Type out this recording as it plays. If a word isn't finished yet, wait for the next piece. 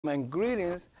And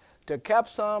greetings to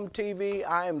KAPC-SOM TV.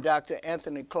 I am Dr.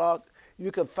 Anthony Clark.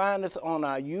 You can find us on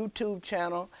our YouTube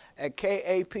channel at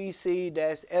KAPC-SOM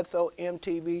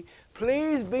TV.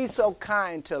 Please be so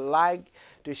kind to like,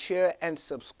 to share, and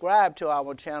subscribe to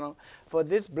our channel, for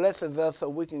this blesses us so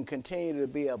we can continue to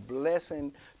be a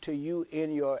blessing to you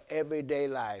in your everyday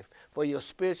life, for your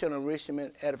spiritual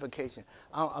enrichment, edification.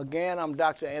 Again, I'm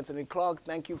Dr. Anthony Clark.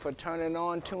 Thank you for turning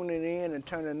on, tuning in, and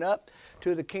turning up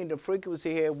to the Kingdom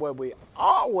Frequency here, where we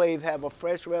always have a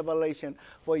fresh revelation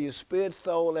for your spirit,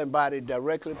 soul, and body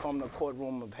directly from the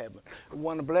courtroom of heaven. We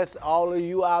want to bless all of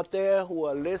you out there who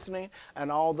are listening and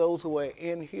all those who are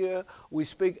in here. We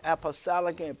speak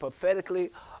apostolic and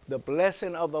prophetically the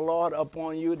blessing of the Lord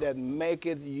upon you that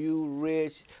maketh you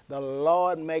rich. The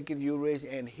Lord maketh you rich,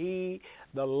 and He,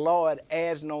 the Lord,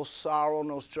 adds no sorrow,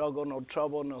 no struggle, no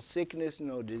trouble, no sickness,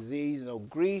 no disease, no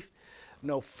grief,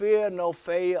 no fear, no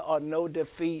failure, or no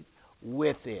defeat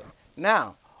with it.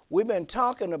 Now, we've been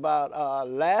talking about,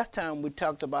 last time we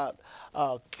talked about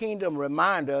kingdom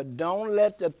reminder. Don't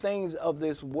let the things of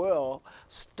this world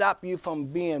stop you from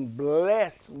being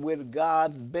blessed with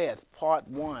God's best, part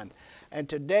 1. And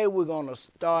today we're going to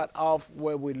start off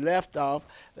where we left off.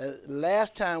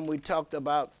 Last time we talked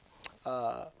about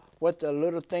what the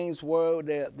little things were.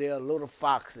 They're little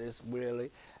foxes,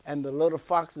 really. And the little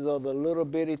foxes are the little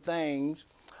bitty things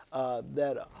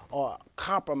that are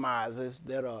compromises,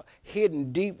 that are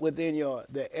hidden deep within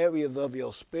the areas of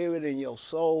your spirit and your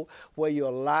soul, where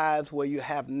your lives, where you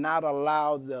have not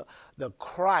allowed the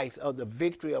Christ, or the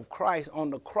victory of Christ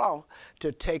on the cross,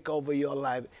 to take over your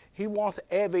life. He wants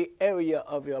every area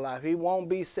of your life. He won't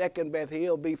be second best.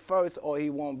 He'll be first, or he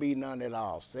won't be none at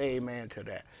all. Say amen to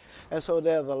that. And so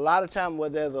there's a lot of times where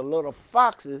there's a little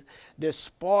foxes that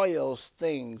spoils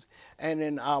things. And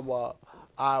in our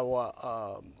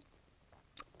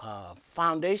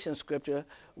foundation scripture,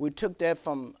 we took that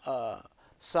from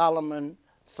Solomon,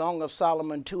 Song of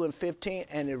Solomon 2:15,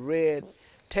 and it read,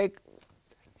 "Take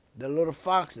the little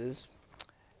foxes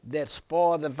that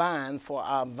spoil the vines, for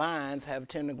our vines have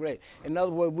tender grapes." In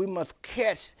other words, we must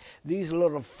catch these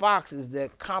little foxes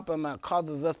that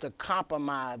causes us to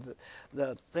compromise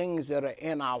the things that are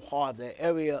in our heart, the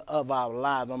area of our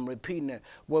lives. I'm repeating it,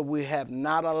 where we have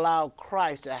not allowed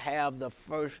Christ to have the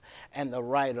first and the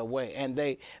right of way. And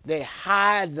they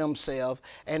hide themselves,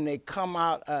 and they come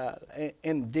out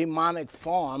in demonic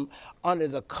form under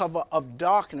the cover of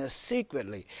darkness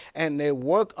secretly. And they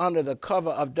work under the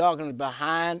cover of darkness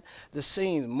behind the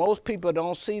scenes. Most people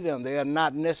don't see them. They are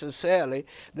not necessarily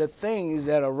the things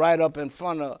that are right up in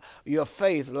front of your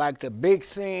face, like the big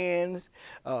sins,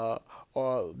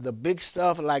 or the big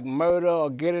stuff like murder or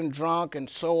getting drunk and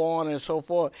so on and so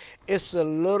forth. It's the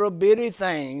little bitty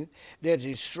things that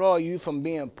destroy you from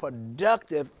being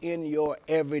productive in your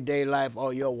everyday life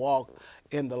or your walk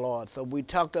in the Lord. So we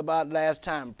talked about last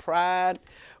time pride.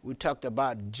 We talked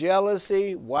about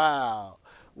jealousy. Wow.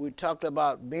 We talked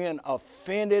about being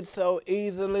offended so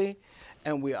easily.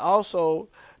 And we also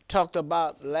talked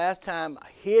about last time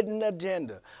hidden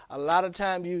agenda. A lot of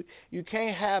times you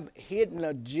can't have hidden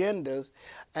agendas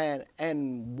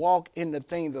and walk in the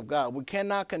things of God. We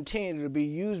cannot continue to be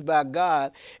used by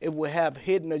God if we have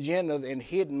hidden agendas and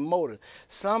hidden motives.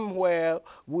 Somewhere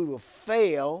we will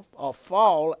fail or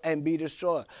fall and be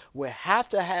destroyed. We have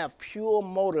to have pure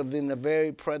motives in the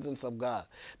very presence of God.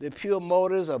 The pure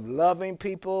motives of loving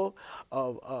people,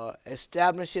 of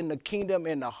establishing the kingdom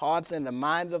in the hearts and the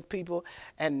minds of people,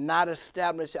 and not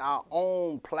establish our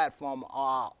own platform or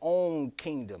our own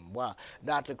kingdom. Wow.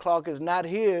 Dr. Clark is not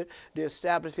here to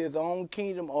establish his own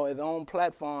kingdom or his own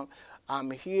platform. I'm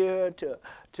here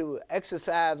to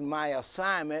exercise my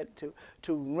assignment,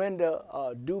 to render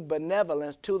due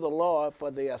benevolence to the Lord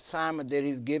for the assignment that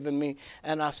He's given me.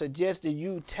 And I suggest that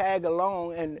you tag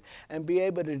along and be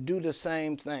able to do the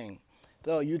same thing.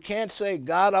 So you can't say,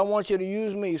 "God, I want you to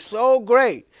use me so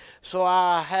great, so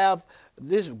I have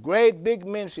this great big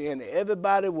ministry, and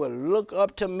everybody will look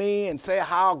up to me and say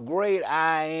how great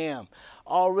I am."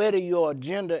 Already your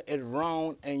agenda is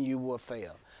wrong, and you will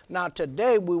fail. Now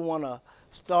today we want to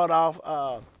start off,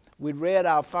 we read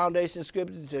our foundation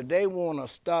scripture. Today we want to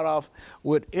start off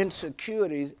with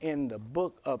insecurities in the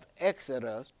book of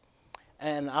Exodus.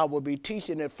 And I will be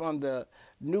teaching it from the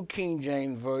New King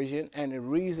James Version, and it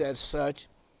reads as such.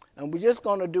 And we're just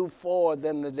going to do 4 of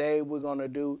them today. We're going to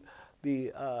do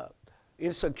the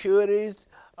insecurities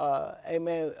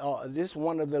amen, this is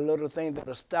one of the little things that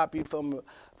will stop you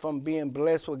from being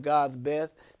blessed with God's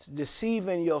best.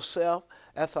 Deceiving yourself,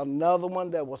 that's another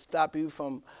one that will stop you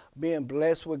from being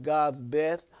blessed with God's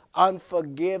best.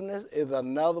 Unforgiveness is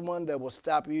another one that will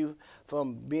stop you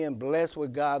from being blessed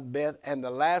with God's best. And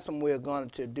the last one we're going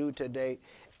to do today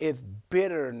is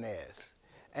bitterness.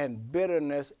 And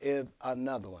bitterness is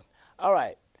another one. All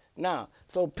right. Now,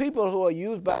 so people who are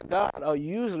used by God are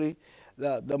usually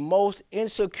the most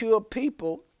insecure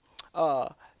people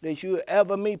that you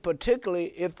ever meet, particularly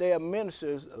if they are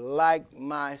ministers like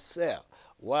myself.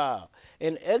 Wow.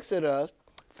 In Exodus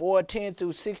 4:10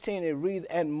 through 16, it reads,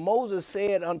 "And Moses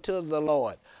said unto the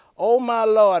Lord, O my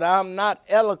Lord, I am not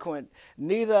eloquent,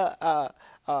 neither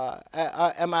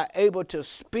am I able to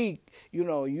speak. You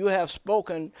know, you have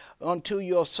spoken unto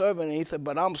your servant." He said,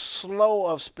 "But I'm slow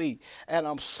of speech, and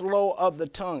I'm slow of the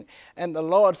tongue." And the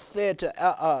Lord said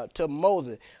to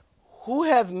Moses, "Who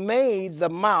has made the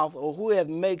mouth, or who has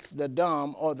makes the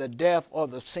dumb, or the deaf, or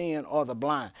the seeing, or the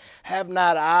blind? Have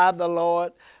not I the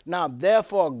Lord? Now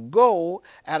therefore go,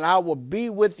 and I will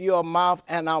be with your mouth,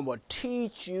 and I will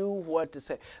teach you what to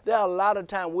say." There are a lot of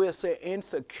times we're so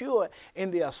insecure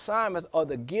in the assignments or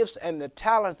the gifts and the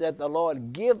talents that the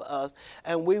Lord give us,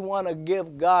 and we want to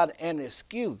give God an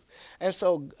excuse. And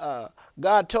so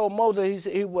God told Moses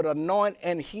he would anoint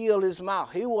and heal his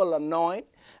mouth. He will anoint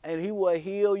and he will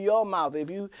heal your mouth. If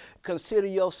you consider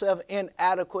yourself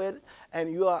inadequate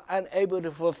and you are unable to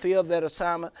fulfill that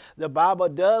assignment, the Bible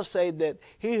does say that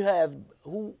he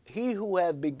who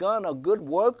has begun a good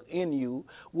work in you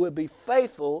will be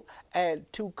faithful and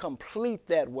to complete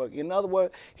that work. In other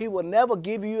words, he will never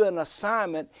give you an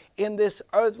assignment in this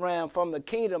earth realm from the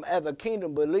kingdom as a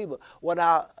kingdom believer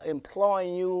without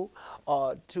employing you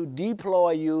to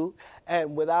deploy you,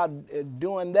 and without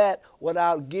doing that,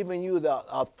 without giving you the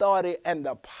authority and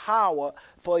the power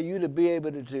for you to be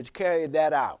able to carry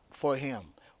that out for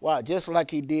him. Wow, just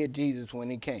like he did Jesus when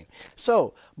he came.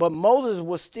 So, but Moses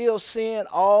was still seeing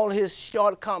all his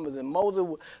shortcomings, and Moses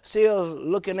was still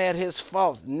looking at his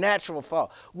faults, natural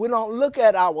faults. We don't look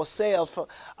at ourselves for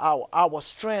our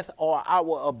strength or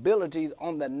our abilities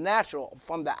on the natural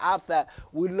from the outside.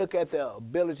 We look at the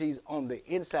abilities on the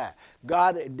inside.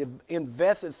 God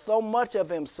invested so much of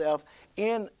himself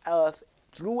in us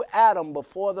through Adam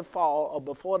before the fall, or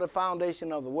before the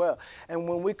foundation of the world. And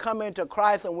when we come into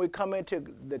Christ and we come into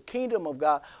the kingdom of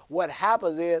God, what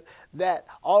happens is that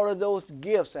all of those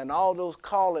gifts and all those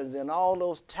callings and all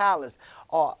those talents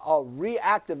are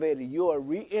reactivated. You are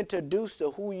reintroduced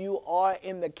to who you are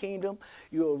in the kingdom.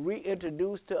 You are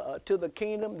reintroduced to the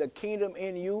kingdom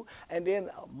in you. And then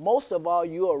most of all,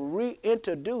 you are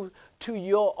reintroduced to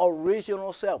your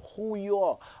original self, who you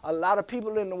are. A lot of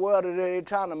people in the world today, they're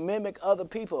trying to mimic other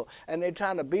people, and they're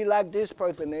trying to be like this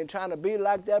person, they're trying to be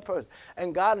like that person.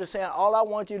 And God is saying, all I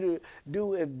want you to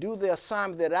do is do the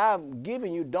assignment that I've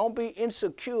given you. Don't be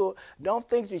insecure. Don't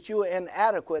think that you are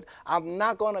inadequate. I'm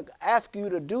not going to ask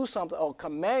you to do something or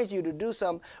command you to do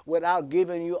something without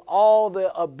giving you all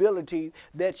the ability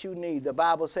that you need. The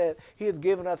Bible says he has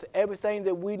given us everything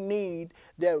that we need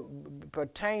that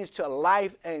pertains to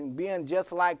life and being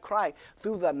just like Christ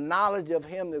through the knowledge of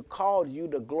him that called you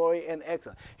to glory and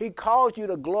excellence. He called you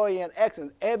to glory and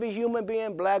excellence. Every human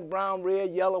being, black, brown, red,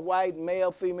 yellow, white,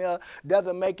 male, female,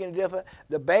 doesn't make any difference.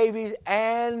 The babies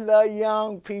and the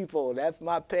young people. That's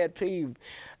my pet peeve.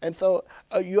 And so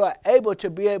you are able to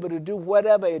do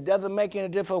whatever. It doesn't make any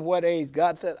difference what age.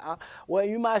 God said, well,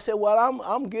 you might say, well,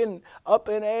 I'm getting up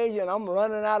in age and I'm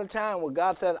running out of time. Well,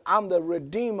 God said, I'm the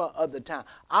redeemer of the time.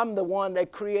 I'm the one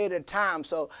that created time.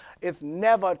 So it's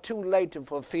never too late to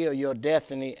fulfill your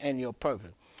destiny and your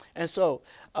purpose. And so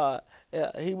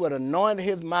he would anoint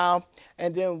his mouth,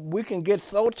 and then we can get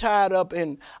so tied up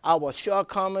in our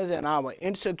shortcomings and our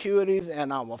insecurities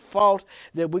and our faults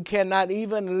that we cannot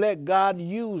even let God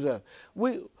use us.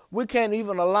 We can't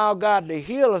even allow God to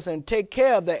heal us and take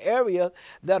care of the areas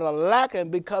that are lacking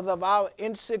because of our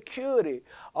insecurity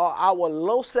or our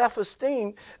low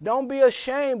self-esteem. Don't be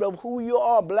ashamed of who you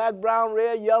are, black, brown,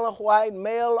 red, yellow, white,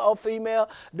 male or female.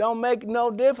 Don't make no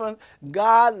difference.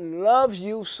 God loves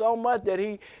you so much that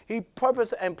he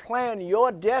purposed and planned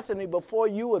your destiny before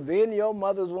you were in your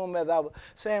mother's womb. As I was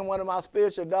saying, one of my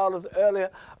spiritual daughters earlier,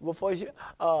 before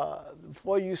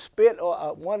you spit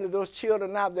or one of those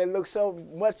children out, they look so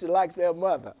much like their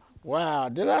mother. Wow,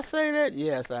 did I say that?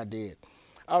 Yes, I did.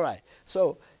 All right,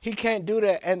 so he can't do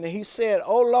that. And he said,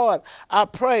 oh Lord, I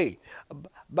pray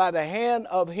by the hand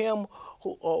of him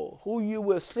who you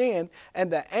will send.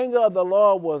 And the anger of the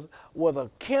Lord was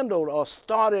kindled or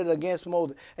started against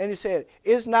Moses. And he said,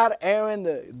 is not Aaron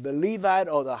the Levite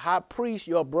or the high priest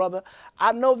your brother?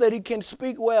 I know that he can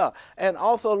speak well. And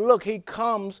also, look, he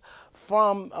comes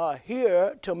from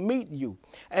here to meet you.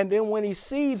 And then when he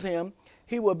sees him,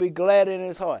 he will be glad in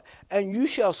his heart. And you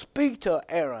shall speak to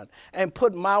Aaron and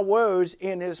put my words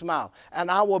in his mouth.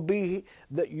 And I will be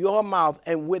your mouth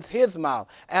and with his mouth.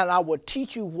 And I will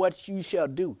teach you what you shall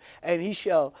do. And he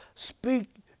shall speak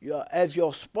as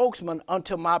your spokesman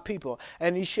unto my people.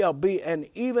 And he shall be, and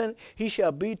even he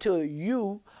shall be to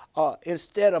you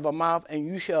instead of a mouth, and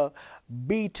you shall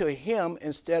be to him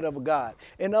instead of a God.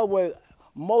 In other words,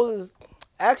 Moses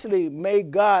actually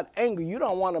made God angry. You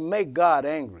don't want to make God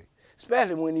angry,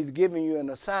 especially when he's giving you an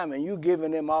assignment. You're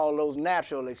giving him all those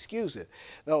natural excuses.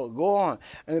 No, go on.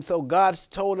 And so God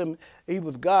told him he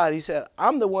was God. He said,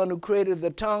 I'm the one who created the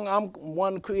tongue. I'm the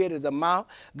one who created the mouth.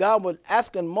 God was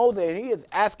asking Moses, and he is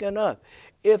asking us,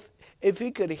 if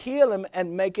he could heal him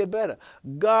and make it better.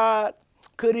 God,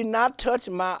 could he not touch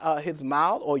his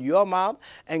mouth or your mouth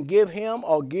and give him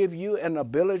or give you an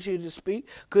ability to speak?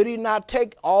 Could he not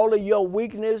take all of your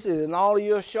weaknesses and all of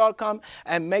your shortcomings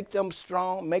and make them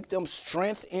strong, make them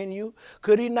strength in you?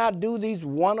 Could he not do these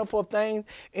wonderful things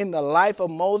in the life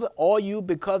of Moses or you,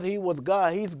 because he was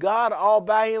God? He's God all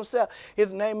by himself.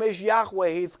 His name is Yahweh.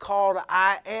 He's called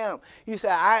I Am. He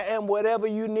said, I am whatever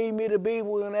you need me to be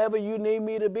whenever you need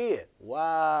me to be it.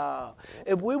 Wow.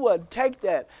 If we would take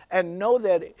that and know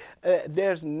that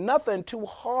there's nothing too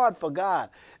hard for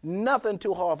God, nothing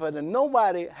too hard for him.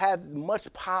 Nobody has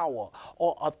much power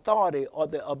or authority or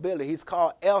the ability. He's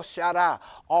called El Shaddai,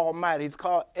 Almighty. He's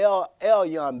called El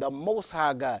Elyon, the Most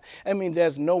High God. I mean,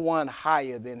 there's no one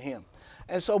higher than him.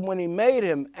 And so when he made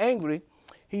him angry,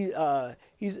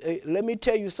 let me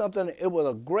tell you something. It was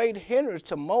a great hindrance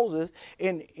to Moses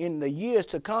in the years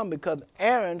to come, because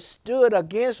Aaron stood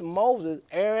against Moses.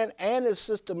 Aaron and his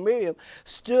sister Miriam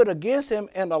stood against him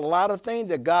in a lot of things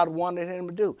that God wanted him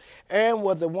to do. Aaron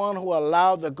was the one who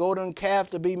allowed the golden calf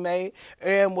to be made.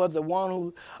 Aaron was the one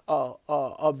who,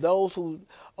 of those who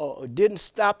didn't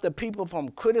stop the people from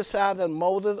criticizing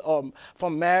Moses or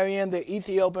from marrying the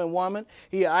Ethiopian woman.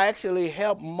 He actually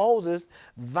helped Moses'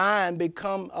 vine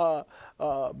become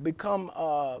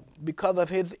because of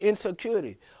his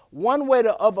insecurity. One way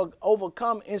to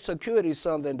overcome insecurity,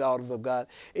 sons and daughters of God,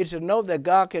 is to know that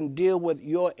God can deal with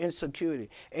your insecurity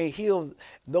and heal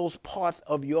those parts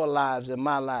of your lives and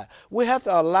my life. We have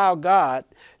to allow God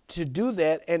to do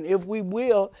that, and if we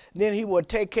will, then he will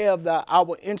take care of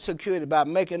our insecurity by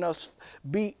making us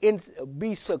be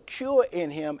secure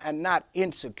in him and not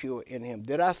insecure in him.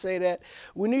 Did I say that?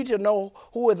 We need to know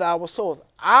who is our source.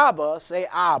 Abba, say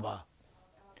Abba.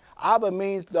 Abba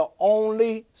means the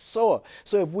only source.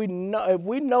 So if we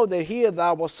know that he is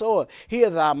our source, he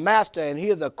is our master, and he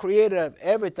is the creator of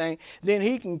everything, then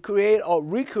he can create or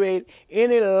recreate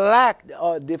any lack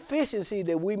or deficiency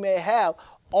that we may have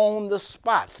on the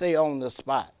spot. Say on the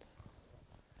spot.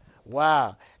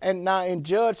 Wow. And now in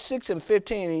Judges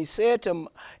 6:15, he said to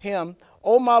him,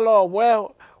 O my Lord,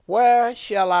 where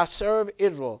shall I serve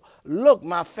Israel? Look,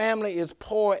 my family is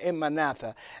poor in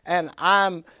Manasseh, and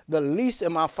I'm the least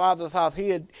in my father's house. He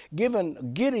had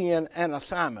given Gideon an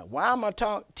assignment. Why am I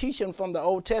teaching from the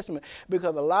Old Testament?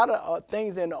 Because a lot of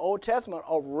things in the Old Testament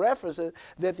are references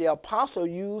that the apostle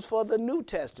used for the New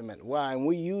Testament. Why? And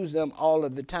we use them all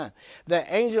of the time. The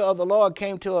angel of the Lord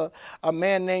came to a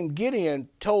man named Gideon,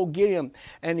 told Gideon,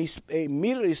 and he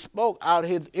immediately spoke out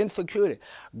his insecurity.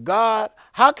 God,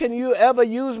 how can you ever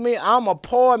use me? I'm a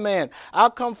poor man. I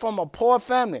come from a poor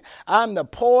family. I'm the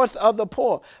poorest of the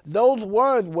poor. Those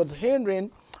words was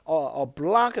hindering or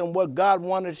blocking what God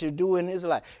wanted to do in his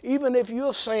life. Even if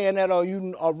you're saying that, or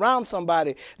you around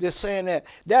somebody that's saying that,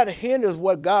 that hinders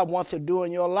what God wants to do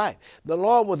in your life. The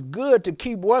Lord was good to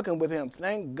keep working with him.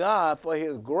 Thank God for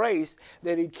his grace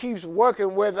that he keeps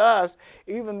working with us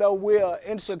even though we are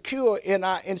insecure in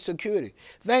our insecurity.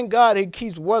 Thank God he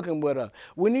keeps working with us.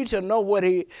 We need to know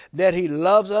that he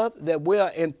loves us, that we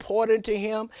are important to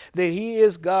him, that he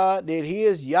is God, that he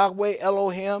is Yahweh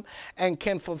Elohim, and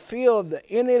can fulfill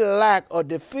any lack or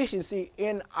deficiency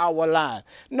in our lives.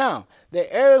 Now,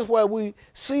 the areas where we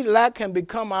see lack can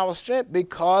become our strength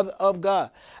because of God.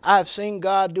 I've seen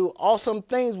God do awesome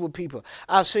things with people.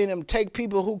 I've seen him take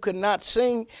people who could not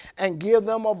sing and give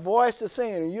them a voice to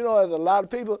sing. And you know, there's a lot of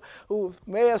people who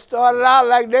may have started out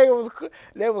like they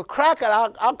was cracking.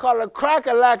 I'll call it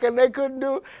crack-a-lack, and they couldn't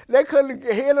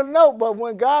hear the note. But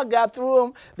when God got through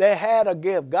them, they had a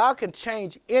gift. God can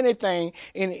change anything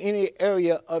in any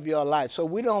area of your life. So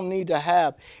we we don't need to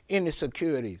have any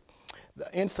security, the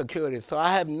insecurity. So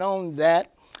I have known that.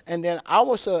 And then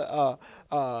our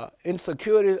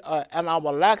insecurity and our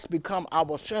lacks become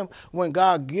our strength when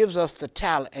God gives us the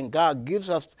talent and God gives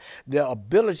us the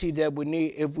ability that we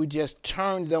need if we just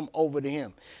turn them over to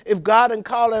him. If God is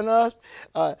calling us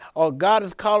or God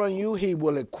is calling you, he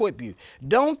will equip you.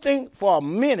 Don't think for a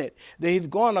minute that he's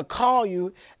going to call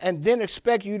you and then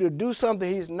expect you to do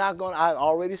something he's not going to. I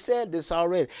already said this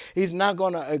already. He's not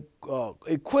going to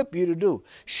equip you to do.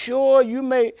 Sure, you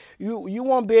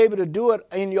won't be able to do it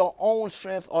in your own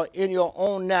strength or in your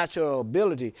own natural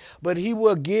ability, but he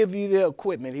will give you the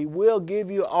equipment. He will give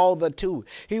you all the tools.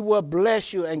 He will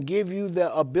bless you and give you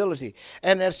the ability.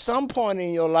 And at some point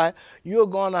in your life, you're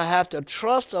going to have to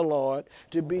trust the Lord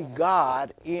to be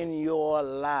God in your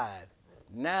life.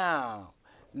 Now,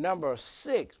 number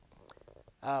 6,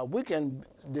 we can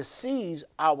deceive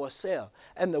ourselves.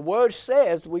 And the word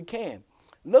says we can.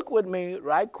 Look with me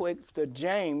right quick to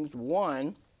James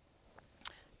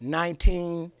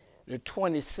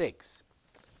 1:19-26.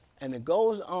 And it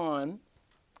goes on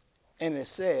and it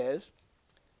says,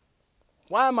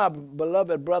 "Why, my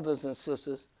beloved brothers and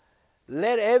sisters,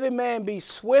 let every man be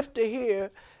swift to hear,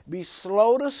 be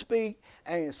slow to speak,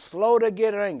 and slow to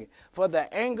get angry. For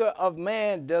the anger of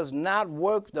man does not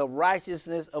work the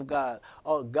righteousness of God,"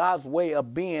 or God's way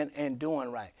of being and doing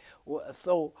right.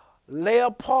 So lay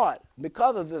apart,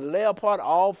 because of this, lay apart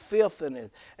all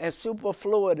filthiness and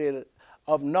superfluity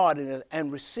of naughtiness,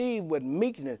 and receive with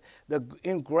meekness the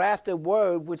engrafted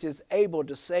word which is able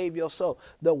to save your soul.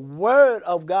 The word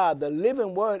of God, the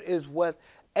living word, is what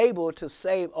able to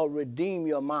save or redeem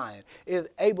your mind, is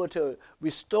able to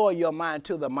restore your mind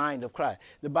to the mind of Christ.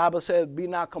 The Bible says, "Be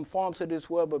not conformed to this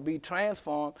world, but be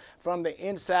transformed from the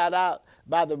inside out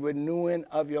by the renewing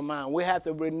of your mind." We have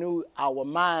to renew our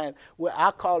mind.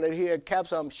 I call it here at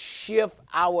KAPC-SOM, shift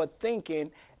our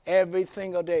thinking every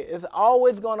single day. It's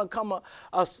always going to come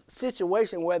a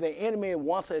situation where the enemy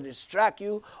wants to distract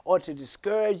you or to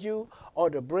discourage you or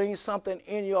to bring something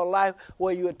in your life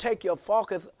where you take your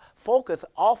focus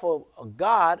off of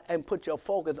God and put your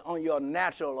focus on your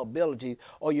natural abilities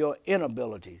or your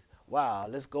inabilities. Wow,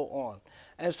 let's go on.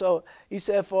 And so he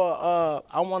said,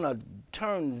 I want to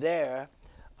turn there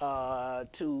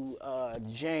to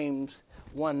James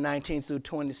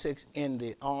 1:19-26 in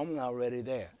the, I'm already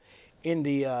there. In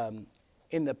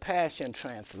the Passion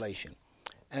Translation.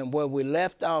 And where we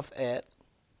left off at,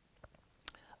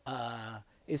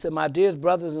 he said, "My dear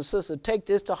brothers and sisters, take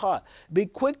this to heart. Be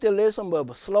quick to listen,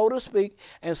 but slow to speak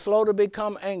and slow to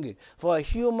become angry. For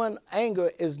human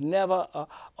anger is never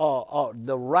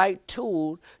the right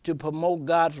tool to promote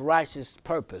God's righteous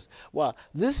purpose." Well,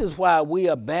 this is why we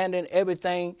abandon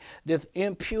everything that's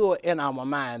impure in our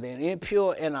mind and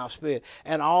impure in our spirit,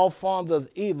 and all forms of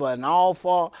evil and all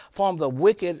forms of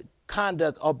wicked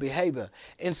conduct or behavior.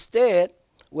 Instead,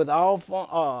 with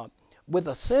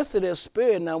a sensitive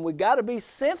spirit. Now, we got to be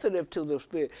sensitive to the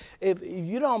Spirit. If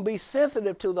you don't be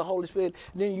sensitive to the Holy Spirit,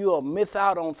 then you'll miss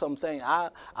out on something. I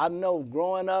know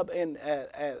growing up, and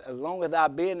as long as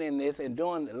I've been in this and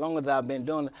as long as I've been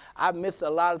doing it, I've missed a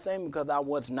lot of things because I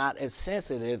was not as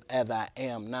sensitive as I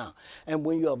am now. And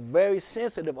when you're very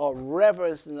sensitive or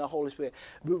reverencing the Holy Spirit,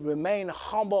 remain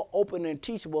humble, open, and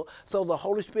teachable so the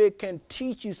Holy Spirit can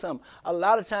teach you something. A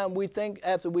lot of times we think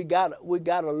after we got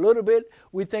a little bit,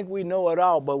 we think we know it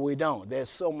all, but we don't. There's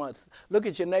so much. Look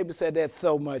at your neighbor and say, "There's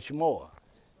so much more."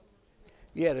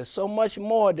 Yeah, there's so much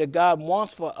more that God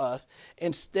wants for us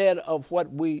instead of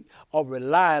what we are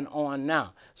relying on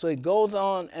now. So he goes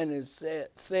on and it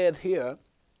says here,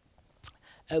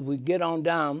 as we get on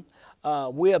down,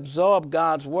 we absorb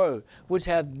God's word, which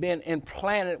has been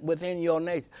implanted within your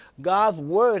nature. God's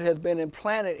word has been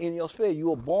implanted in your spirit. You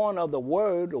were born of the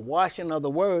word, the washing of the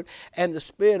word, and the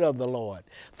Spirit of the Lord.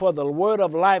 For the word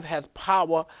of life has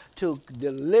power to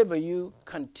deliver you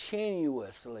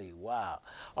continuously. Wow.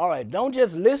 All right, don't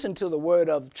just listen to the word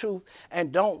of truth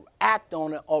and don't act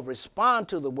on it or respond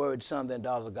to the word, sons and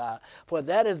daughters of God. For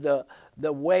that is the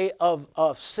way of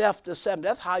self-deception.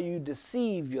 That's how you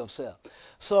deceive yourself.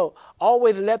 So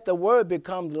always let the word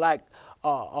become like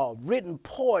written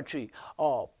poetry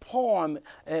or poem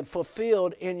and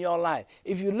fulfilled in your life.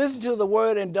 If you listen to the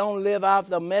word and don't live out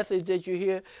the message that you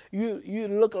hear, you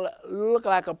look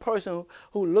like a person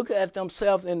who looks at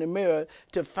themselves in the mirror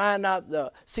to find out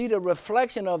see the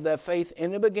reflection of their faith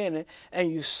in the beginning,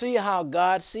 and you see how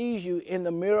God sees you in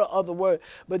the mirror of the word.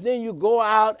 But then you go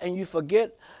out and you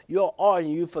forget your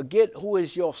origin, you forget who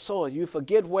is your source, you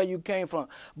forget where you came from.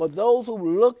 But those who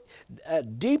look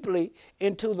deeply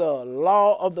into the law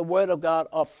law of the word of God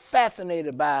are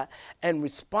fascinated by and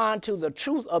respond to the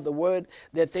truth of the word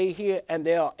that they hear, and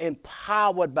they are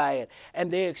empowered by it, and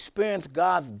they experience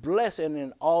God's blessing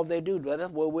in all they do.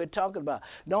 That's what we're talking about.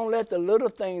 Don't let the little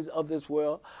things of this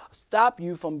world stop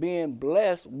you from being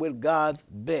blessed with God's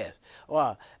best.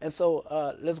 Wow. And so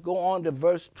let's go on to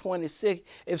verse 26.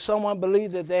 If someone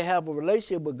believes that they have a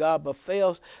relationship with God but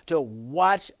fails to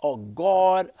watch or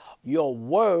guard your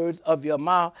words of your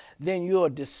mouth, then you are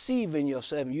deceiving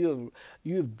yourself.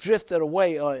 You've drifted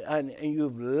away, and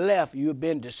you've left. You've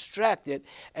been distracted,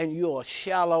 and you are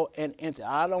shallow and empty.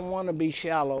 I don't want to be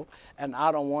shallow, and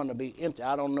I don't want to be empty.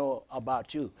 I don't know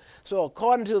about you. So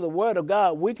according to the word of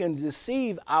God, we can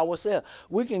deceive ourselves.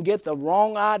 We can get the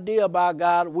wrong idea about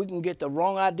God. We can get the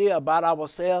wrong idea about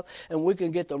ourselves, and we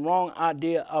can get the wrong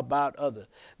idea about others.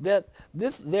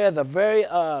 There's a very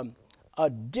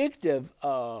addictive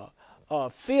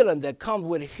feeling that comes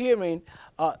with hearing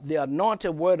the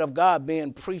anointed word of God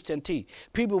being preached and taught.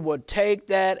 People would take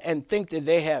that and think that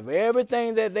they have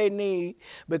everything that they need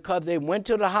because they went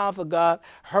to the house of God,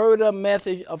 heard a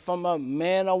message from a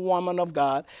man or woman of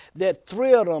God that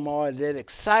thrilled them or that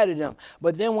excited them.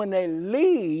 But then when they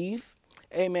leave,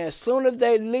 amen, as soon as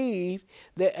they leave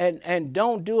and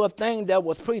don't do a thing that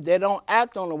was preached, they don't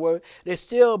act on the word, they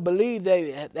still believe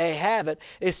they have it,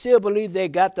 they still believe they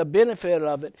got the benefit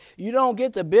of it. You don't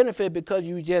get the benefit because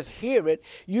you just hear it.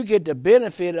 You get the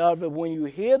benefit of it when you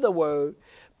hear the word,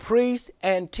 preached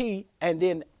and taught, and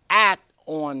then act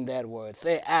on that word.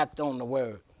 Say act on the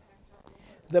word.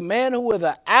 The man who is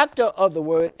an actor of the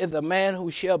word is a man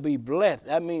who shall be blessed.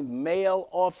 That means male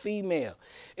or female.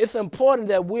 It's important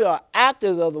that we are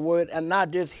actors of the word and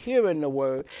not just hearing the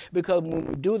word, because when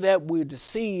we do that, we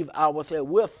deceive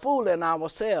ourselves. We're fooling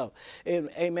ourselves,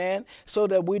 amen, so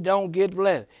that we don't get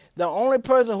blessed. The only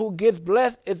person who gets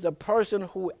blessed is the person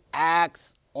who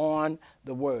acts on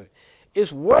the word.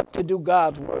 It's work to do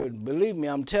God's word. Believe me,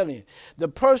 I'm telling you. The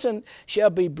person shall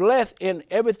be blessed in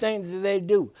everything that they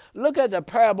do. Look at the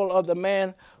parable of the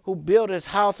man who built his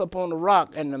house upon the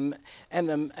rock, and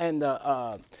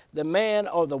the man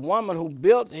or the woman who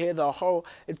built his or her.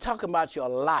 It's talking about your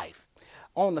life.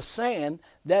 On the sand,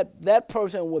 that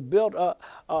person would build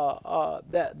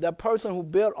that person who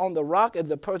built on the rock is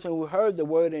the person who heard the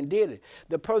word and did it.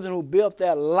 The person who built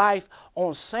their life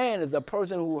on sand is the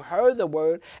person who heard the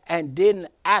word and didn't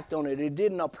act on it. It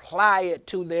didn't apply it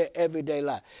to their everyday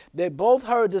life. They both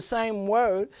heard the same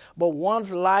word, but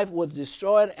one's life was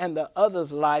destroyed and the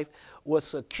other's life was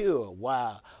secure.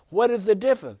 Wow. What is the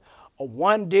difference?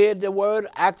 One did the word,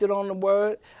 acted on the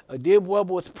word, did what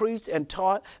was preached and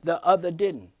taught. The other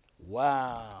didn't.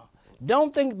 Wow.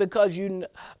 Don't think because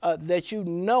that you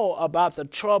know about the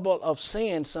trouble of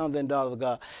sin something, daughter of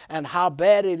God, and how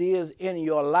bad it is in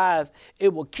your life,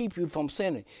 it will keep you from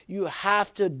sinning. You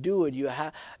have to do it. You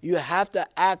have to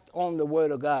act on the word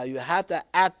of God. You have to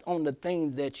act on the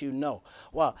things that you know.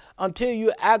 Well, until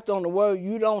you act on the word,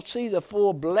 you don't see the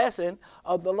full blessing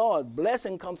of the Lord.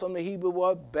 Blessing comes from the Hebrew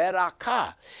word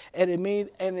berakah, and it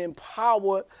means an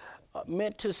empowered,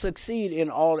 meant to succeed in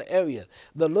all areas.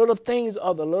 The little things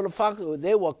of the little foxes,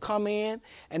 they will come in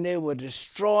and they will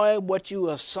destroy what you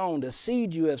have sown, the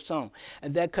seed you have sown.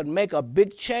 And that could make a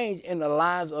big change in the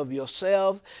lives of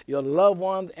yourself, your loved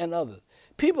ones, and others.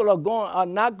 People are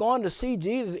not going to see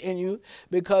Jesus in you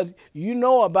because you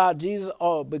know about Jesus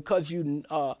or because you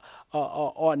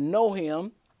or know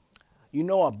him. You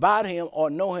know about him or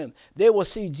know him. They will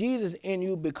see Jesus in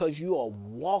you because you are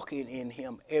walking in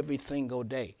him every single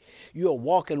day. You are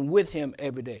walking with him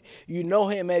every day. You know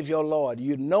him as your Lord.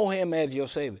 You know him as your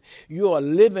Savior. You are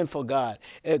living for God.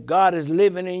 If God is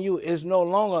living in you, it's no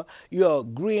longer you're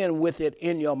agreeing with it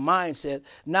in your mindset.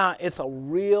 Now it's a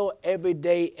real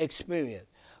everyday experience.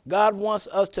 God wants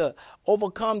us to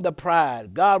overcome the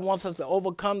pride. God wants us to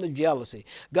overcome the jealousy.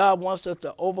 God wants us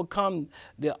to overcome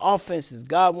the offenses.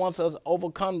 God wants us to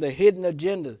overcome the hidden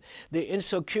agendas, the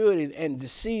insecurity, and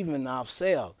deceiving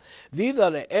ourselves. These are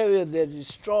the areas that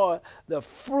destroy the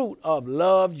fruit of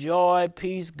love, joy,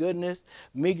 peace, goodness,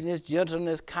 meekness,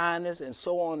 gentleness, kindness, and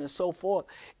so on and so forth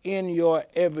in your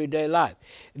everyday life.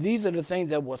 These are the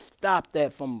things that will stop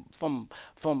that from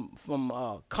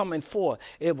coming forth.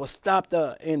 It will stop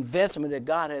the investment that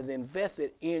God has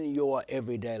invested in your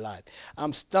everyday life.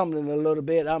 I'm stumbling a little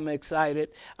bit. I'm excited.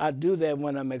 I do that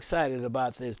when I'm excited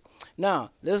about this.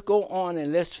 Now, let's go on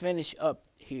and let's finish up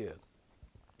here.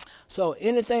 So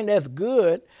anything that's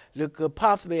good that could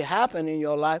possibly happen in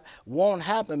your life won't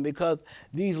happen because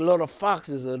these little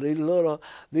foxes or these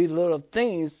little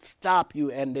things stop you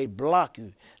and they block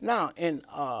you. Now, in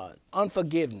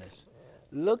unforgiveness,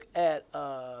 look at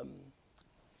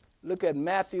Look at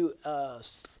Matthew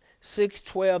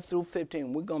 6:12 through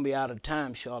 15. We're going to be out of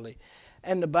time shortly.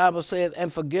 And the Bible says,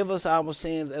 and forgive us our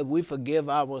sins as we forgive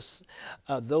those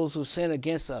who sin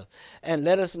against us. And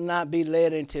let us not be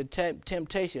led into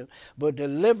temptation, but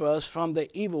deliver us from the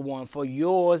evil one. For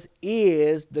yours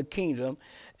is the kingdom,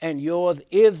 and yours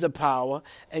is the power,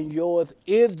 and yours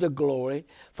is the glory,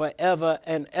 forever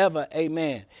and ever.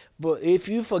 Amen. But if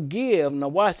you forgive, now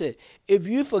watch this, if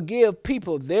you forgive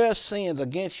people their sins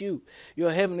against you,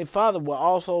 your heavenly Father will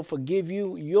also forgive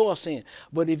you your sin.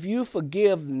 But if you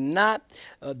forgive not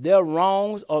their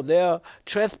wrongs or their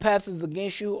trespasses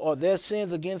against you or their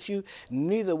sins against you,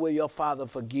 neither will your Father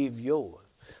forgive yours.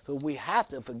 So we have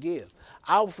to forgive.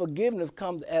 Our forgiveness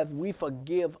comes as we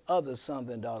forgive other sons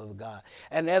and daughters of God.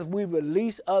 And as we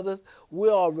release others, we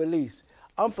are released.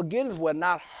 Unforgiveness will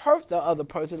not hurt the other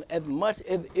person as much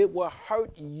as it will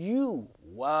hurt you.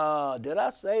 Wow, did I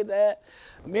say that?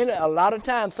 A lot of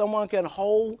times someone can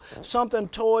hold something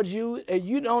towards you and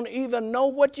you don't even know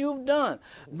what you've done.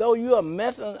 Though you are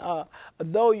missing out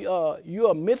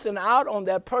on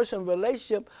that person's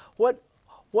relationship, what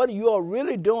you are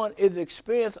really doing is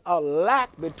experience a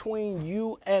lack between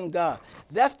you and God.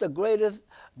 That's the greatest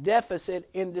deficit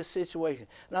in this situation.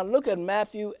 Now look at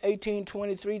Matthew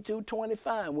 18:23 through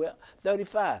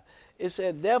 35. It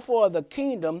says, therefore the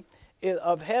kingdom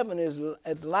of heaven is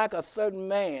like a certain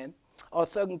man or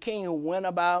certain king who went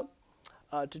about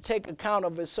to take account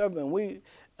of his servant. We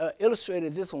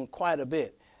illustrated this one quite a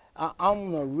bit.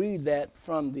 I'm going to read that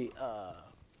from the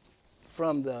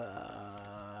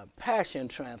Passion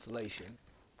Translation.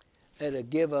 That'll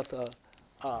give us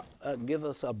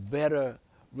a better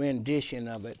rendition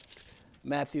of it.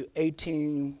 Matthew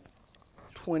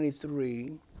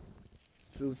 18:23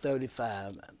 through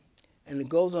 35. And it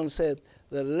goes on and says,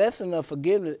 the lesson of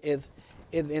forgiveness is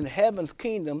in heaven's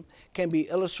kingdom can be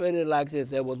illustrated like this.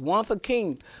 There was once a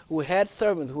king who had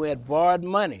servants who had borrowed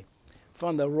money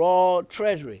from the royal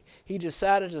treasury. He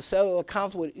decided to settle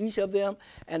accounts with each of them,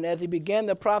 and as he began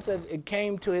the process, it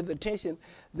came to his attention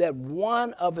that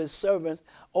one of his servants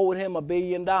owed him $1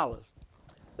 billion.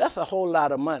 That's a whole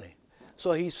lot of money.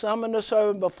 So he summoned the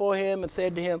servant before him and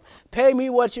said to him, pay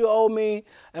me what you owe me.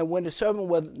 And when the servant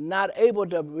was not able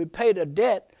to repay the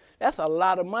debt, that's a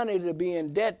lot of money to be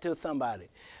in debt to somebody.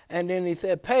 And then he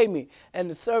said, pay me. And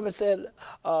the servant said,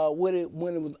 when it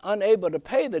was unable to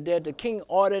pay the debt, the king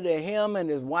ordered that him and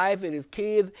his wife and his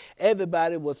kids,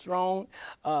 everybody was thrown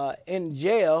in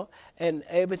jail and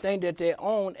everything that they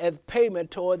owned as payment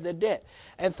toward the debt.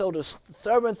 And so the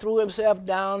servant threw himself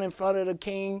down in front of the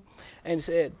king and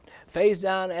said, face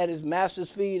down at his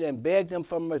master's feet and begged him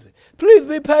for mercy. Please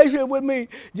be patient with me.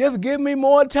 Just give me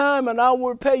more time and I will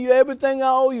repay you everything I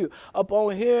owe you.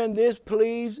 Upon hearing this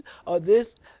please, or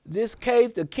this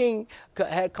case, the king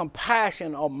had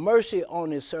compassion or mercy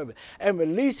on his servant and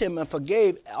released him and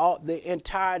forgave the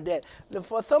entire debt.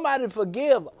 For somebody to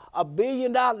forgive $1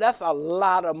 billion, that's a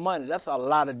lot of money. That's a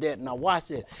lot of debt. Now watch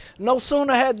this. No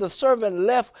sooner had the servant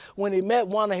left when he met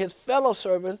one of his fellow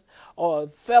servants or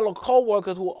fellow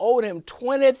co-workers who owed him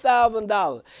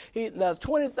 $20,000. Now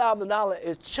 $20,000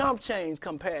 is chump change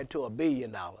compared to $1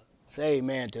 billion. Say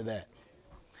amen to that.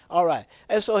 All right.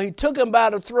 And so he took him by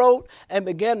the throat and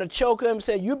began to choke him and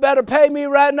said, you better pay me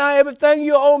right now everything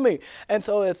you owe me. And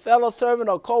so his fellow servant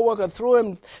or co-worker threw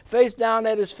him face down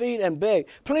at his feet and begged,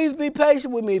 please be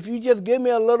patient with me. If you just give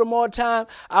me a little more time,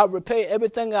 I'll repay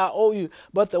everything I owe you.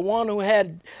 But the one who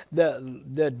had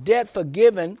the debt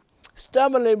forgiven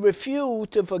stubbornly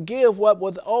refused to forgive what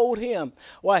was owed him,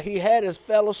 while he had his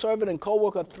fellow servant and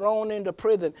co-worker thrown into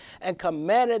prison and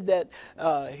commanded that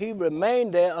he remain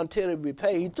there until he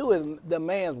repaid. He threw the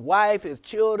man's wife, his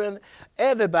children,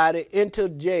 everybody into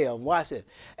jail. Watch it.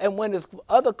 And when his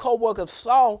other co-workers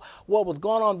saw what was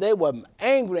going on, they were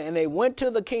angry, and they went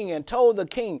to the king and told the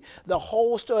king the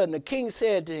whole story. And the king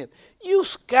said to him, you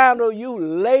scoundrel, you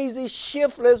lazy,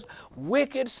 shiftless,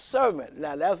 wicked servant.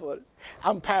 Now that's what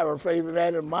I'm paraphrasing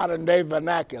that in modern day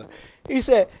vernacular. Is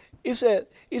this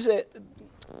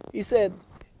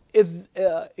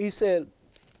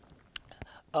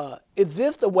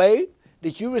the way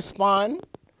that you respond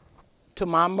to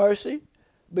my mercy?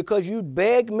 Because you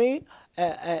begged me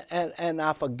and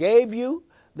I forgave you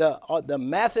the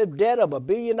massive debt of $1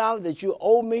 billion that you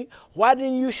owe me. Why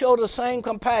didn't you show the same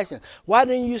compassion? Why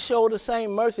didn't you show the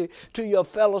same mercy to your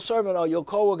fellow servant or your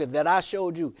co-worker that I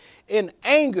showed you? In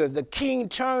anger, the king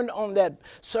turned on that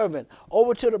servant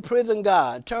over to the prison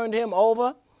guard, turned him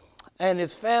over and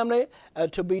his family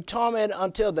to be tormented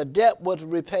until the debt was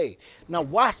repaid. Now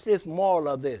watch this moral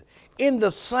of this. In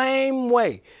the same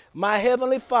way, my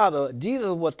heavenly Father,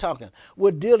 Jesus was talking,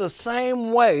 would deal the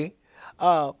same way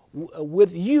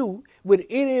with you, with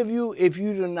any of you, if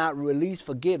you do not release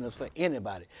forgiveness for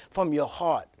anybody from your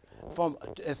heart, from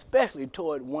especially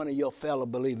toward one of your fellow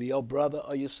believers, your brother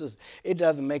or your sister. It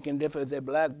doesn't make any difference if they're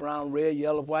black, brown, red,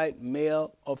 yellow, white,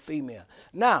 male or female.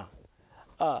 Now,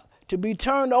 to be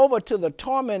turned over to the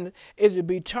torment is to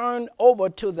be turned over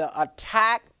to the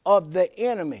attack of the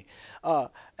enemy,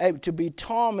 to be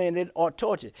tormented or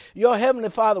tortured. Your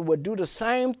Heavenly Father would do the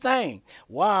same thing.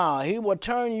 Wow, He will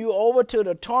turn you over to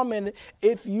the torment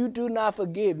if you do not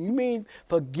forgive. You mean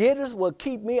forgiveness will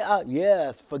keep me out?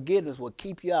 Yes, forgiveness will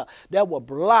keep you out. That will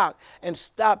block and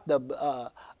stop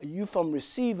you from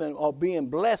receiving or being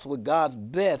blessed with God's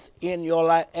best in your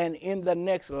life and in the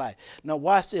next life. Now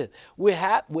watch this. We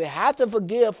have to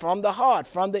forgive from the heart,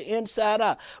 from the inside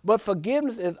out. But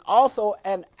forgiveness is also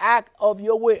an act of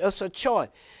your will. It's a choice.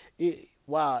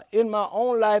 Wow. In my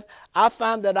own life, I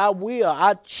find that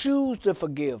I choose to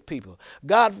forgive people.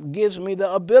 God gives me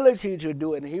the ability to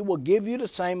do it, and He will give you the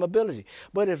same ability.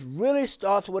 But it really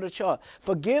starts with a choice.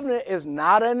 Forgiveness is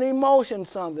not an emotion,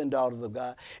 sons and daughters of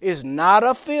God. It's not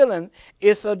a feeling.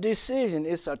 It's a decision.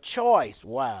 It's a choice.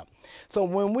 Wow. So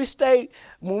when we say,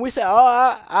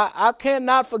 I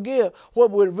cannot forgive,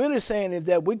 what we're really saying is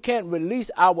that we can't release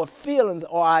our feelings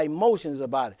or our emotions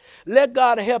about it. Let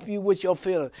God help you with your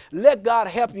feelings. Let God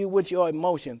help you with your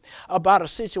emotions about a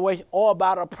situation or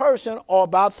about a person or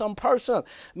about some person.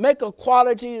 Make a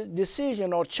quality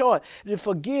decision or choice to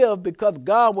forgive because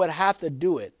God would have to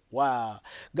do it. Wow.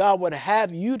 God would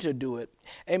have you to do it,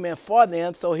 amen, for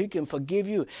them so He can forgive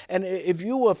you. And if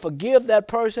you will forgive that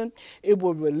person, it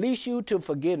will release you to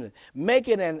forgiveness. Make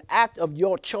it an act of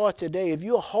your choice today. If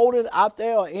you're holding out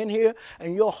there or in here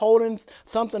and you're holding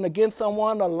something against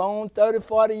someone alone 30,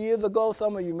 40 years ago,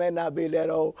 some of you may not be that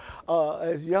old,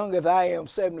 as young as I am,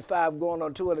 75 going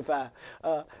on 25,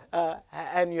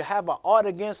 and you have an ought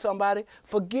against somebody,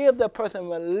 forgive the person,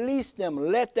 release them,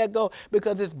 let that go,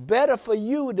 because it's better for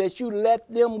you that you let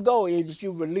them go and that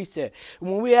you release that.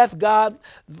 When we ask God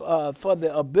for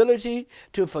the ability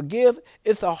to forgive,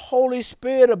 it's a Holy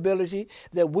Spirit ability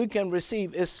that we can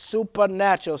receive. It's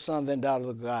supernatural, sons and daughters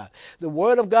of God. The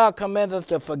Word of God commands us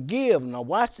to forgive. Now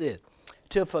watch this.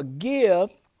 To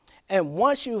forgive. And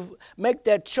once you make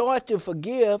that choice to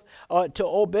forgive or to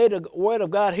obey the Word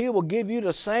of God, He will give you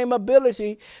the same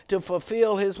ability to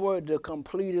fulfill His Word, to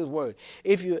complete His Word.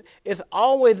 It's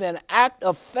always an act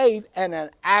of faith and an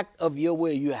act of your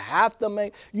will. You have to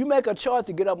make a choice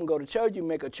to get up and go to church. You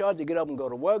make a choice to get up and go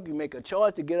to work. You make a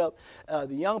choice to get up.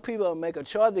 The young people make a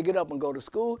choice to get up and go to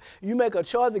school. You make a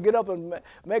choice to get up and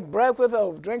make breakfast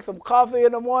or drink some coffee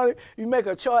in the morning. You make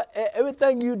a choice.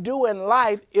 Everything you do in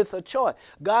life is a choice.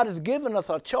 God is giving us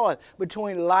a choice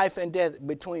between life and death,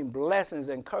 between blessings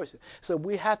and curses. So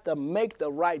we have to make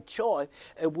the right choice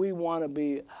if we want to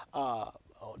be,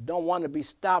 don't want to be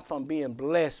stopped from being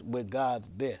blessed with God's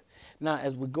best. Now,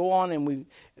 as we go on and we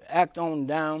act on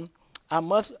down, I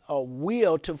must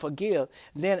will to forgive,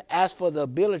 then ask for the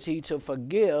ability to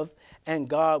forgive, and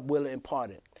God will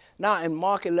impart it. Now, in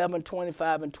Mark 11,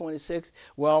 25 and 26,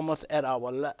 we're almost at our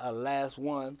last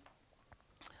one.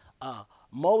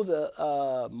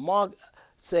 Mark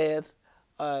says,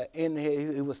 in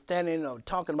here, he was standing,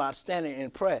 talking about standing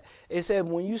in prayer. It said,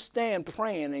 when you stand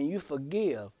praying and you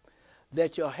forgive,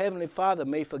 that your Heavenly Father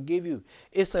may forgive you.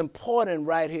 It's important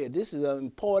right here. This is an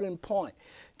important point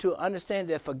to understand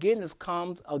that forgiveness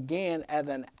comes again as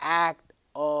an act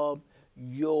of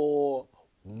your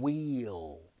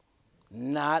will,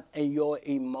 not in your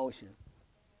emotion,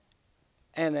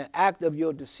 and an act of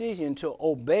your decision to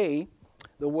obey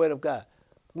the Word of God.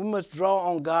 We must draw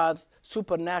on God's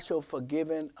supernatural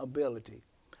forgiving ability.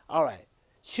 All right.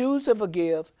 Choose to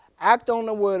forgive, act on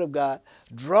the Word of God,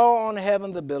 draw on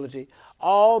heaven's ability.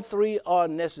 All three are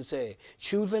necessary.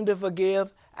 Choosing to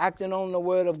forgive, acting on the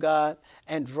Word of God,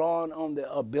 and drawing on the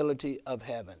ability of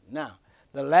heaven. Now,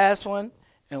 the last one,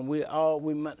 and we're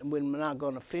not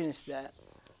going to finish that.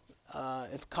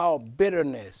 It's called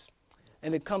bitterness.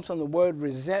 And it comes from the word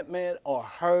resentment or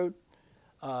hurt.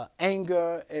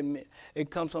 Anger, and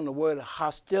it comes from the word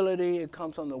hostility, it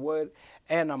comes from the word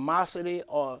animosity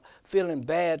or feeling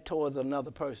bad towards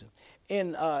another person.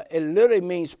 It literally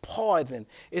means poison.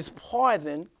 It's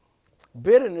poison.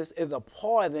 Bitterness is a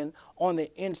poison on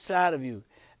the inside of you.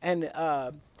 And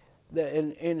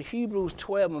in Hebrews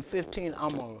 12 and 15,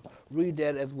 I'm going to read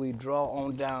that as we draw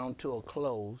on down to a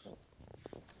close.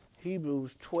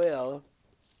 Hebrews 12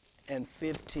 and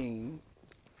 15.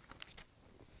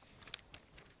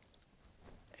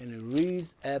 And it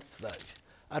reads as such.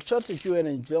 I trust that you are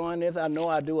enjoying this. I know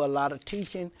I do a lot of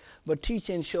teaching, but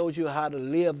teaching shows you how to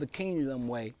live the kingdom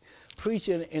way.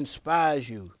 Preaching inspires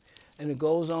you. And it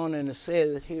goes on and it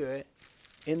says here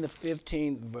in the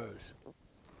 15th verse.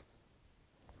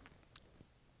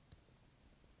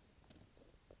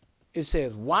 It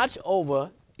says, watch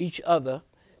over each other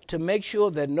to make sure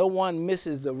that no one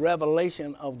misses the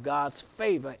revelation of God's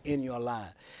favor in your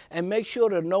life. And make sure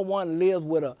that no one lives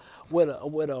with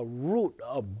a root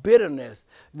of bitterness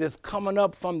that's coming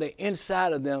up from the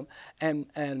inside of them, and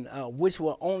which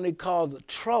will only cause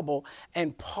trouble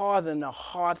and poison the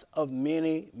hearts of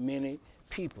many, many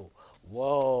people.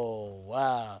 Whoa,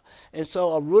 wow. And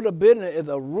so a root of bitterness is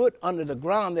a root under the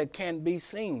ground that can't be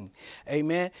seen.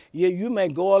 Amen. You may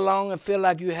go along and feel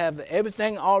like you have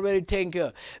everything already taken care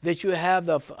of, that you have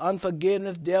the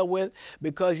unforgiveness dealt with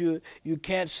because you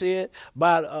can't see it.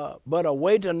 But a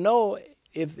way to know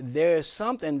if there is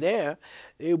something there,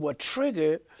 it will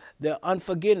trigger the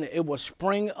unforgiveness. It will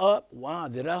spring up. Wow,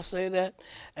 did I say that?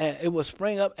 And it will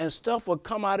spring up, and stuff will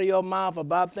come out of your mouth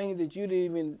about things that you didn't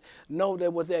even know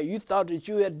that was there. You thought that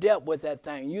you had dealt with that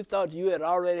thing. You thought you had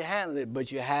already handled it,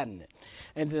 but you hadn't.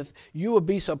 And you would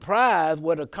be surprised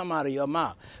what will come out of your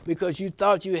mouth because you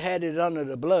thought you had it under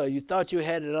the blood. You thought you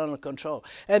had it under control.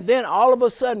 And then all of a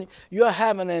sudden, you're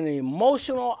having an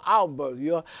emotional outburst.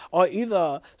 Or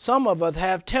either some of us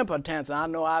have temper tantrums. I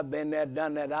know I've been there,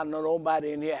 done that. I know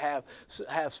nobody in here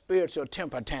have spiritual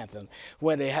temper tantrums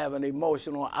where they have an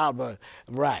emotional outburst.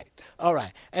 Right. All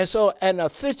right. And so,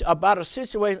 about a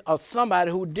situation of somebody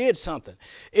who did something.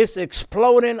 It's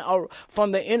exploding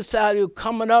from the inside of you,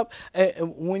 coming up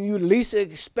when you least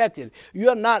expect it.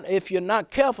 If you're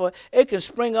not careful, it can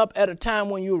spring up at a time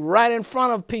when you're right in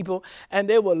front of people, and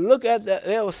they will look at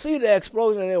they will see the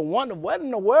explosion, and they'll wonder, what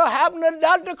in the world happened to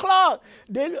Dr. Clark?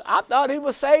 I thought he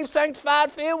was saved,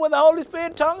 sanctified, filled with the Holy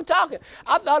Spirit, tongue talking.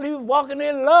 I thought he was walking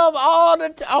in love all the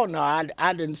time. Oh, no,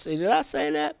 I didn't see. Did I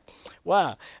say that?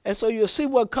 Wow. And so you'll see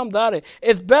what comes out of it.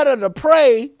 It's better to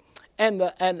pray and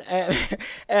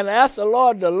ask the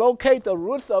Lord to locate the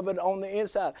roots of it on the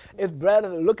inside. It's better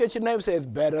to look at your neighbor and say, it's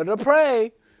better to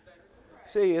pray.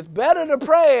 See, it's better to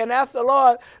pray and ask the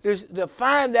Lord to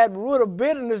find that root of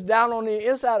bitterness down on the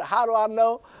inside. How do I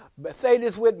know? Say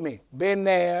this with me. Been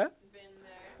there,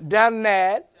 done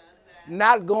that,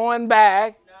 not going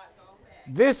back.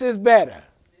 This is better.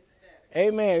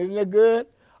 Amen. Isn't it good?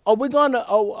 Are we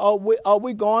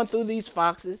going through these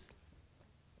foxes?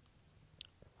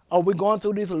 Are we going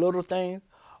through these little things?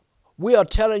 We are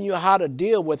telling you how to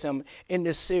deal with them in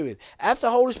this series. Ask the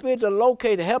Holy Spirit to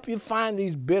locate, to help you find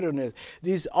these bitterness,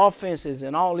 these offenses,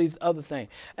 and all these other things.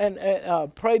 And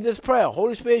pray this prayer.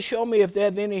 Holy Spirit, show me if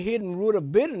there's any hidden root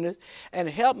of bitterness and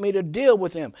help me to deal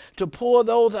with them, to pull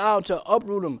those out, to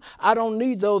uproot them. I don't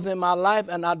need those in my life,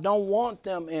 and I don't want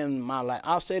them in my life.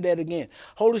 I'll say that again.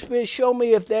 Holy Spirit, show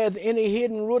me if there's any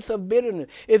hidden roots of bitterness,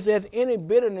 if there's any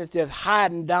bitterness that's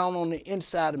hiding down on the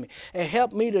inside of me, and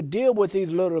help me to deal with these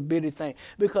little bitty thing,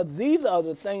 because these are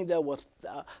the things that will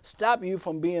stop you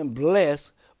from being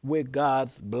blessed with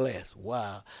God's bless.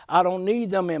 Wow. I don't need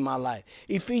them in my life.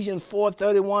 Ephesians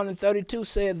 4:31 and 32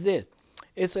 says this.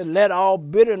 It said, let all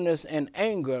bitterness and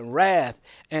anger and wrath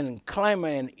and clamor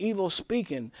and evil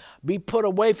speaking be put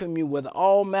away from you with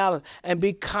all malice, and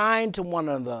be kind to one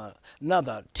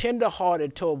another,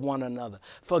 tender-hearted toward one another,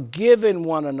 forgiving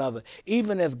one another,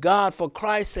 even as God for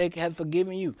Christ's sake has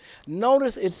forgiven you.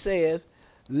 Notice it says,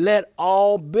 let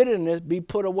all bitterness be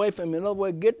put away from you. In other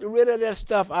words, get rid of that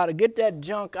stuff get that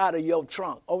junk out of your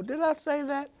trunk. Oh, did I say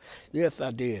that? Yes,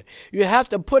 I did. You have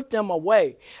to put them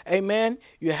away. Amen.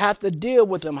 You have to deal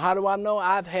with them. How do I know?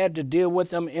 I've had to deal with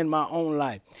them in my own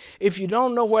life. If you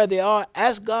don't know where they are,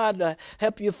 ask God to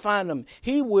help you find them.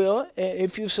 He will,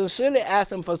 if you sincerely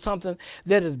ask him for something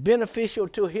that is beneficial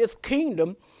to his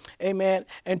kingdom, amen,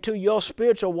 and to your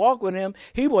spiritual walk with him,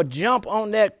 he will jump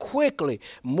on that quickly,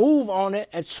 move on it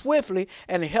and swiftly,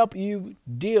 and help you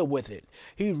deal with it.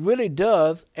 He really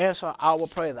does answer our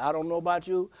prayers. I don't know about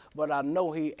you, but I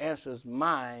know he answers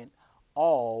mine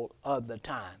all of the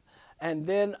time. And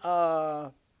then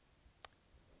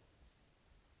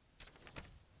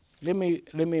let me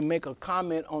make a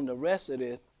comment on the rest of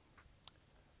this.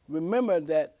 Remember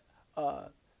that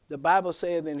the Bible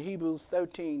says in Hebrews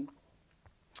 13:6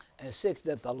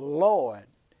 that the Lord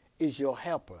is your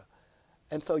helper.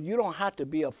 And so you don't have to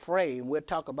be afraid. We'll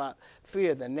talk about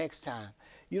fear the next time.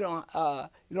 You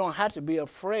don't have to be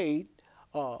afraid.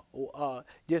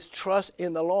 Just trust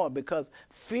in the Lord, because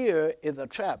fear is a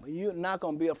trap. You're not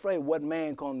going to be afraid what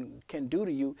man can do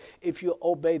to you if you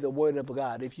obey the word of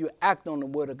God, if you act on the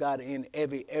word of God in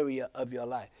every area of your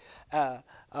life.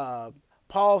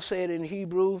 Paul said in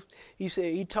Hebrews,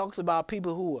 he talks about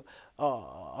people who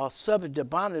are subject to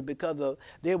bondage because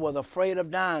they were afraid of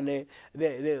dying.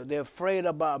 They're afraid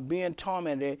about being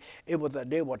tormented.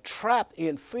 They were trapped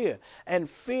in fear. And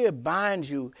fear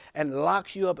binds you and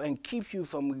locks you up and keeps you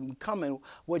from becoming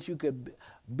what you could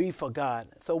be for God.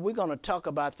 So we're going to talk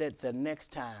about that the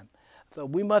next time. So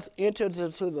we must enter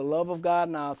into the love of God,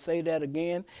 and I'll say that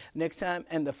again next time,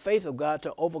 and the faith of God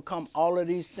to overcome all of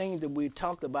these things that we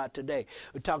talked about today.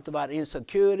 We talked about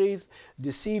insecurities,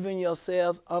 deceiving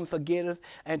yourselves, unforgiveness,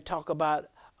 and talk about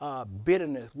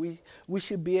bitterness. We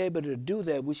should be able to do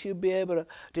that. We should be able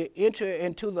to enter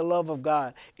into the love of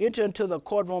God, enter into the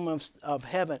courtroom of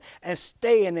heaven, and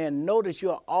stay in there and know that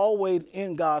you're always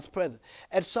in God's presence.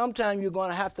 At some time, you're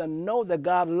going to have to know that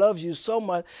God loves you so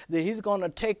much that he's going to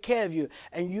take care of you,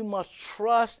 and you must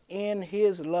trust in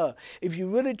his love. If you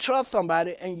really trust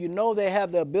somebody and you know they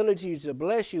have the ability to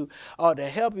bless you or to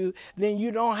help you, then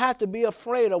you don't have to be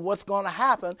afraid of what's going to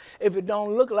happen if it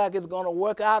don't look like it's going to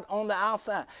work out on the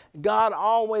outside. God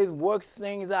always works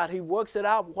things out. He works it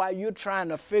out while you're trying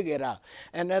to figure it out.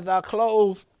 And as I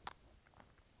close,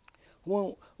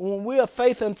 when we are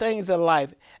facing things in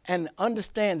life and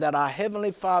understand that our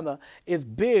Heavenly Father is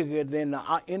bigger than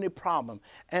any problem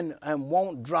and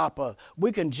won't drop us,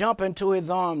 we can jump into his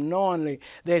arms knowingly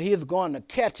that he's going to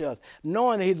catch us,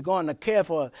 knowing that he's going to care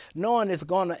for us, knowing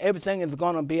everything is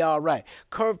going to be all right.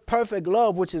 Perfect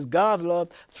love, which is God's love,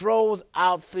 throws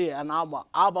out fear. And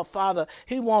our Father,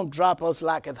 he won't drop us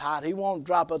like it's hot. He won't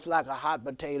drop us like a hot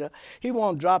potato. He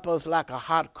won't drop us like a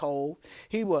hot coal.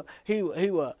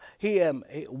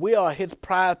 We are his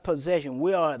prized possession.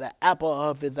 We are the apple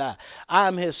of his eye. I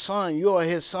am his son. You are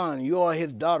his son. You are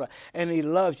his daughter, and he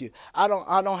loves you. I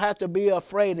don't have to be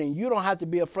afraid, and you don't have to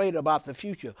be afraid about the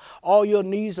future. All your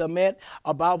needs are met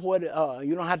about what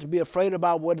you don't have to be afraid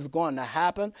about what is going to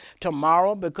happen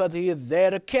tomorrow because he is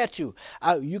there to catch you.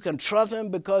 You can trust him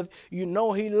because you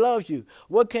know he loves you.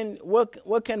 What can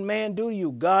man do to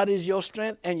you? God is your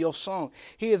strength and your song.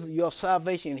 He is your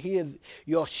salvation. He is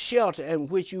your shelter in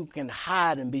which you can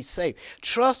hide and be safe.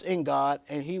 Trust in God,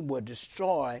 and he will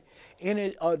destroy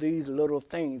any of these little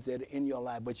things that are in your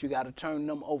life, but you got to turn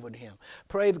them over to him.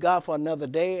 Praise God for another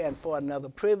day and for another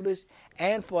privilege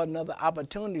and for another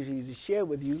opportunity to share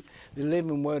with you the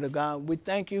living word of God. We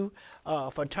thank you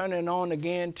for turning on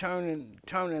again, tuning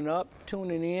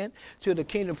in to the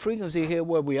Kingdom Frequency here,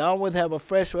 where we always have a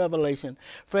fresh revelation,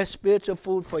 fresh spiritual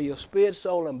food for your spirit,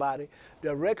 soul, and body,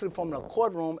 directly from the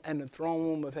courtroom and the throne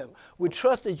room of heaven. We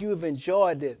trust that you have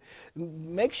enjoyed it.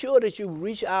 Make sure that you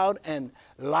reach out and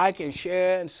like and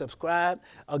share and subscribe.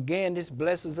 Again, this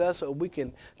blesses us so we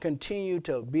can continue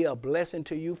to be a blessing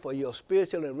to you for your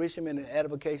spiritual enrichment and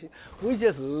edification. We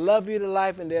just love you to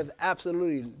life, and there's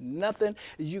absolutely nothing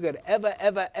that you could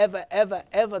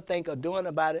ever think of doing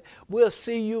about it. We'll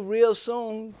see you real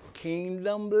soon.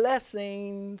 Kingdom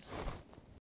blessings.